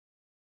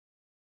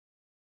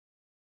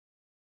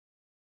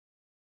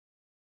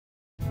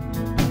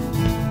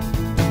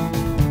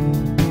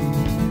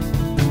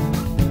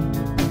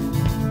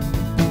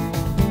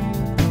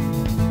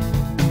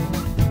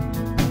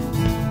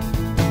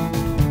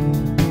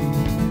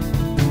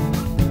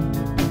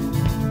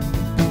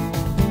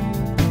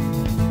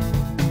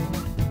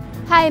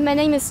Hi, my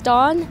name is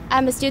Dawn.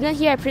 I'm a student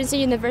here at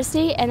Princeton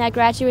University and I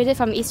graduated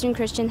from Eastern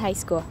Christian High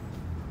School.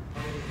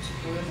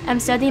 I'm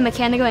studying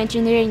mechanical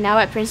engineering now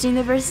at Princeton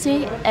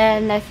University,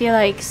 and I feel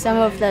like some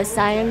of the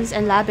science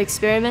and lab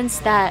experiments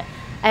that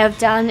I have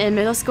done in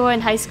middle school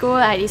and high school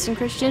at Eastern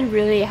Christian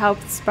really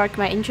helped spark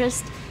my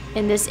interest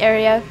in this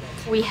area.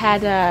 We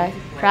had a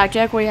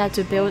project where we had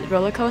to build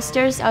roller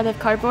coasters out of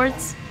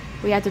cardboards.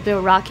 We had to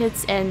build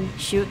rockets and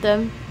shoot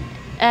them.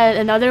 And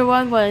another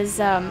one was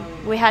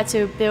we had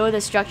to build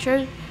a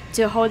structure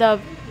to hold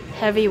up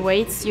heavy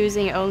weights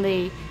using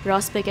only raw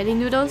spaghetti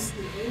noodles.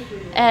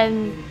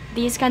 And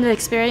these kind of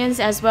experience,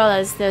 as well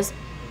as the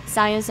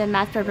science and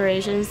math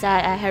preparations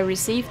that I have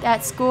received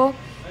at school,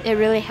 it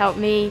really helped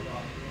me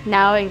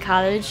now in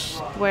college,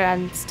 where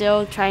I'm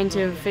still trying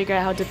to figure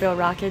out how to build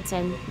rockets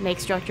and make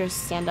structures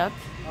stand up.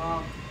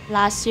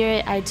 Last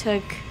year, I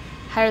took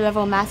higher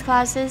level math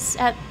classes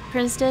at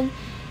Princeton,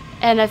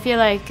 and I feel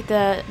like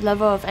the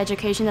level of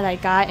education that I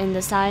got in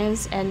the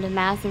science and the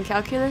math and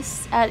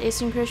calculus at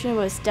Eastern Christian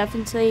was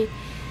definitely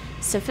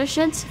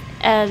sufficient,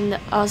 and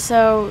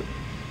also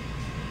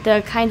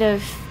the kind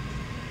of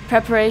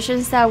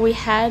preparations that we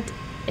had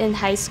in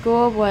high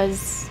school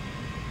was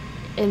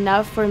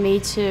enough for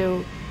me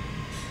to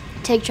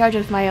take charge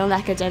of my own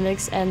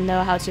academics and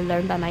know how to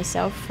learn by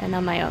myself and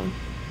on my own.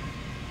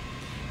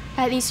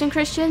 At Eastern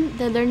Christian,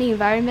 the learning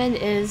environment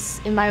is,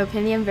 in my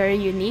opinion, very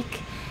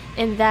unique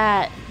in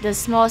that the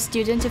small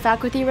student to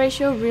faculty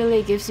ratio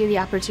really gives you the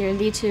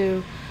opportunity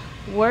to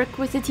work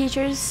with the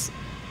teachers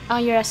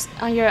on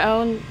your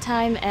own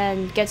time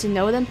and get to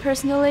know them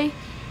personally.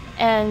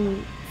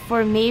 And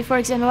for me, for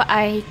example,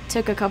 I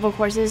took a couple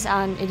courses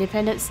on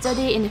independent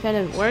study,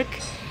 independent work,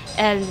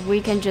 and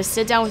we can just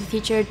sit down with the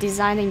teacher,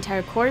 design the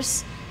entire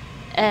course,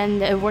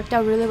 and it worked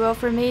out really well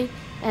for me.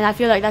 And I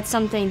feel like that's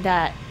something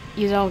that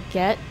you don't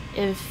get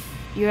if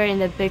you're in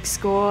a big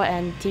school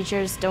and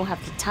teachers don't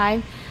have the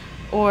time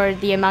or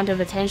the amount of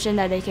attention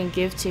that they can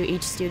give to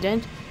each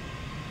student.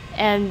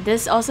 And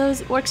this also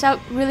works out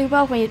really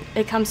well when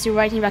it comes to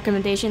writing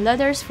recommendation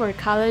letters for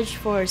college,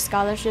 for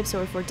scholarships,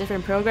 or for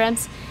different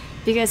programs,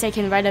 because they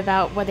can write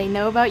about what they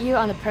know about you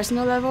on a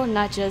personal level,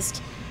 not just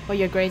what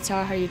your grades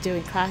are, how you do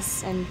in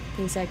class, and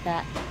things like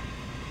that.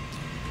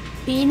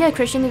 Being in a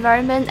Christian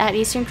environment at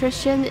Eastern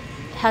Christian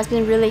has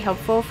been really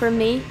helpful for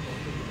me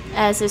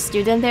as a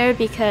student there,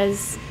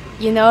 because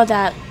you know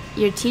that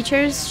your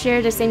teachers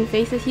share the same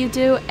faith as you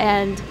do,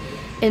 and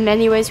in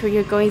many ways where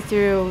you're going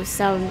through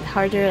some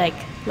harder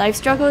life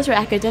struggles or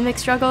academic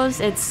struggles,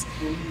 it's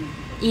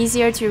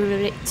easier to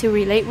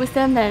relate with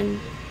them, and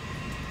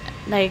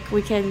they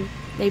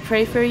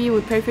pray for you,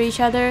 we pray for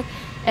each other.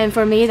 And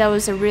for me, that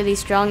was a really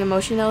strong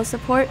emotional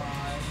support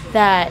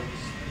that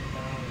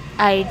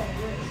I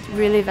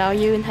really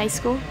value in high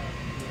school.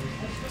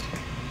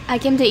 I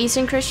came to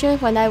Eastern Christian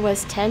when I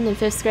was 10 in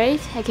 5th grade.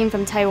 I came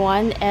from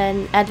Taiwan,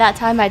 and at that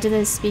time I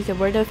didn't speak a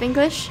word of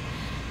English.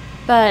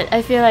 But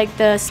I feel like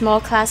the small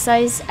class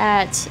size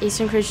at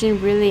Eastern Christian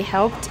really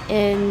helped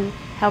in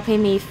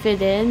helping me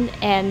fit in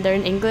and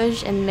learn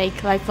English and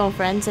make lifelong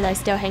friends that I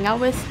still hang out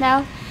with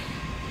now.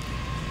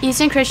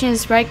 Eastern Christian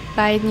is right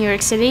by New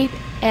York City,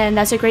 and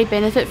that's a great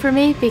benefit for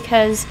me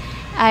because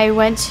I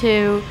went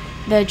to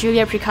the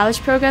Juilliard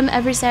Pre-College program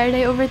every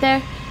Saturday over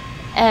there.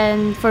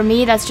 And for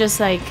me, that's just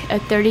like a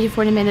 30 to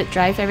 40 minute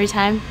drive every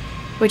time,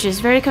 which is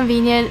very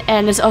convenient,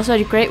 and it's also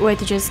a great way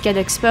to just get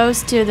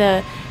exposed to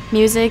the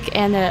music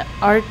and the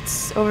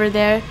arts over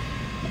there.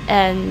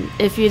 And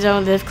if you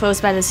don't live close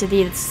by the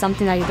city, it's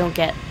something that you don't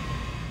get.